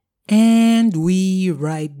And we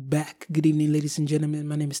right back. Good evening, ladies and gentlemen.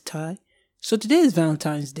 My name is Ty. So today is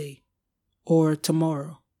Valentine's Day, or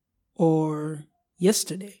tomorrow, or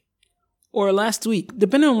yesterday, or last week.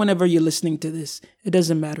 Depending on whenever you're listening to this, it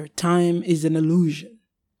doesn't matter. Time is an illusion.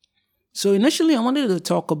 So initially, I wanted to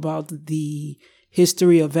talk about the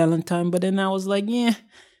history of Valentine, but then I was like,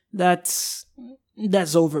 that's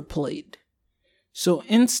overplayed. So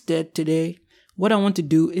instead, today, what I want to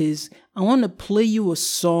do is I want to play you a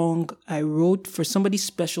song I wrote for somebody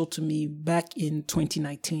special to me back in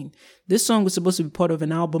 2019. This song was supposed to be part of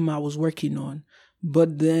an album I was working on,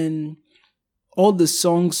 but then all the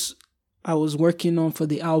songs I was working on for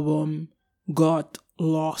the album got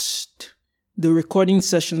lost. The recording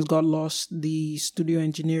sessions got lost. The studio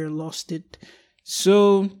engineer lost it.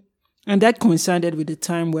 And that coincided with the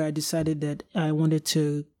time where I decided that I wanted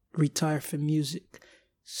to retire from music.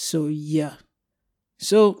 So,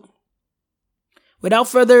 without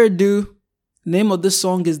further ado, the name of this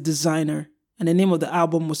song is Designer, and the name of the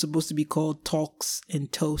album was supposed to be called Talks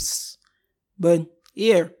and Toasts. But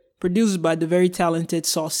here, produced by the very talented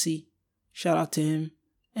Saucy. Shout out to him,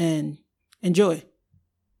 and enjoy.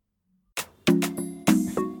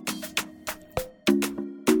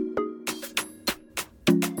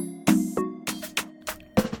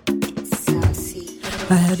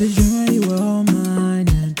 I had a dream where you were all mine,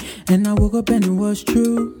 and I woke up and it was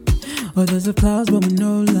true. Others have clouds but with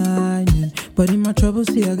no lining, but in my troubles,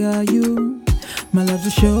 see I got you. My love's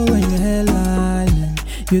a show and your headlining.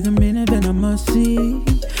 You're the main event I must see.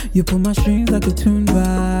 You pull my strings like a tuned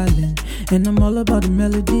violin, and I'm all about the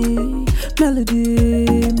melody.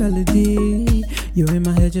 You're in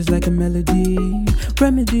my head just like a melody.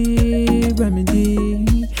 Remedy.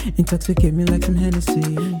 Intoxicate me like some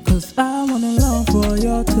Hennessy. Cause I wanna long for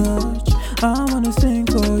your touch. I wanna sing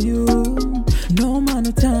for you. No amount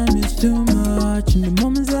of time is too much. In the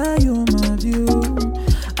moments that you're my view,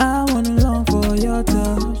 I wanna long for your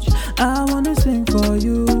touch. I wanna sing for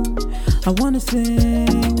you. I wanna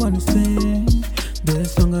sing.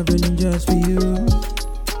 This song I've written just for you.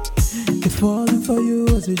 If falling for you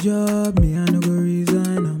was a job, me I no go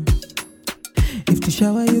resign 'em. If to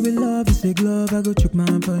shower you with love is a glove, I go choke my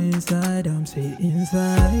hand for inside. I'm say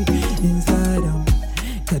inside.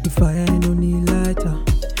 Got the fire, I no need lighter.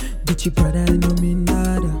 Gucci Prada, I no mean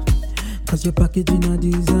nada. Cause your packaging a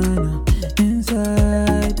designer.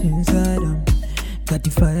 Inside. Got the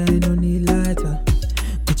fire, I no need lighter.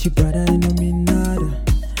 Gucci Prada, I no mean nada.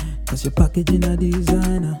 Cause your packaging a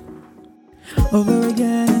designer. Over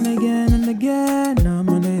again and again and again, I'm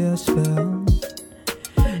under your spell.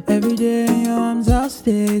 Every day in your arms I'll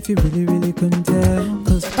stay if you really couldn't tell.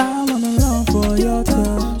 Cause I wanna long for your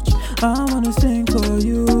touch. I wanna sing for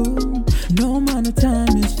you. No amount of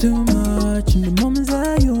time is too much. In the moments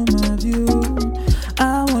that you're my view,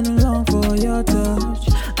 I wanna long for your touch.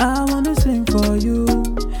 I wanna sing for you.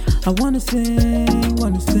 I wanna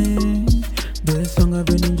sing. This song I've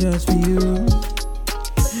written just for you.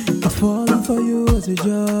 I'm falling for you as a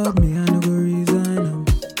job, me I no go resign 'em.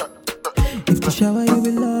 If to shower you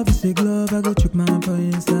with love is a glove, I go choke my hand for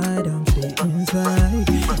inside. I'm say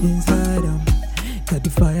inside. Got the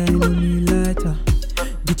fire, I no need lighter.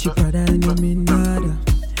 Gucci Prada, I no mean nada.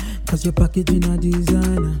 Cause your packaging a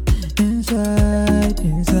designer. Inside.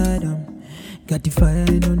 Got the fire,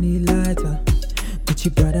 I no need lighter. Gucci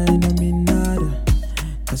Prada, I no mean nada.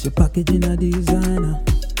 Cause your packaging a designer.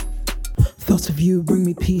 Thoughts of you bring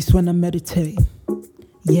me peace when I meditate.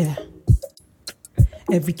 Yeah.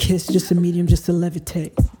 Every kiss just a medium just to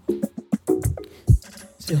levitate.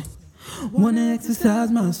 So, wanna exercise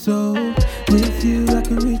my soul. With you I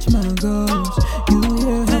can reach my goals. You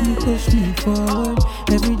here help me push me forward.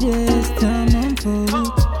 Every day as time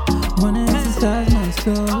unfolds. Wanna exercise my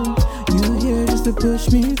soul. You here just to push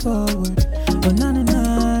me forward. Oh na na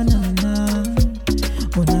na na na.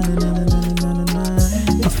 Oh na na na na na na na.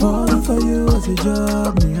 I'm falling for you as a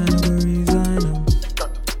job, me I never resign 'em.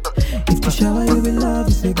 If to shower you with love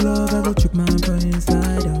is a glove, I go choke my hand for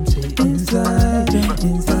inside. I'm say inside.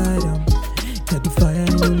 Got the fire,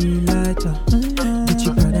 I no need lighter. Gucci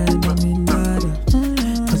Prada, I no mean nada.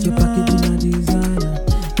 Cause your packaging a designer.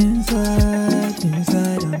 Inside.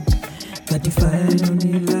 Got the fire, I no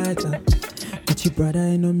need lighter. Gucci Prada,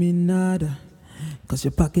 I no mean nada. Cause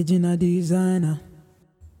your packaging a designer.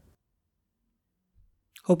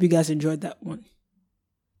 Hope you guys enjoyed that one.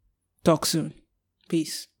 Talk soon.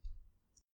 Peace.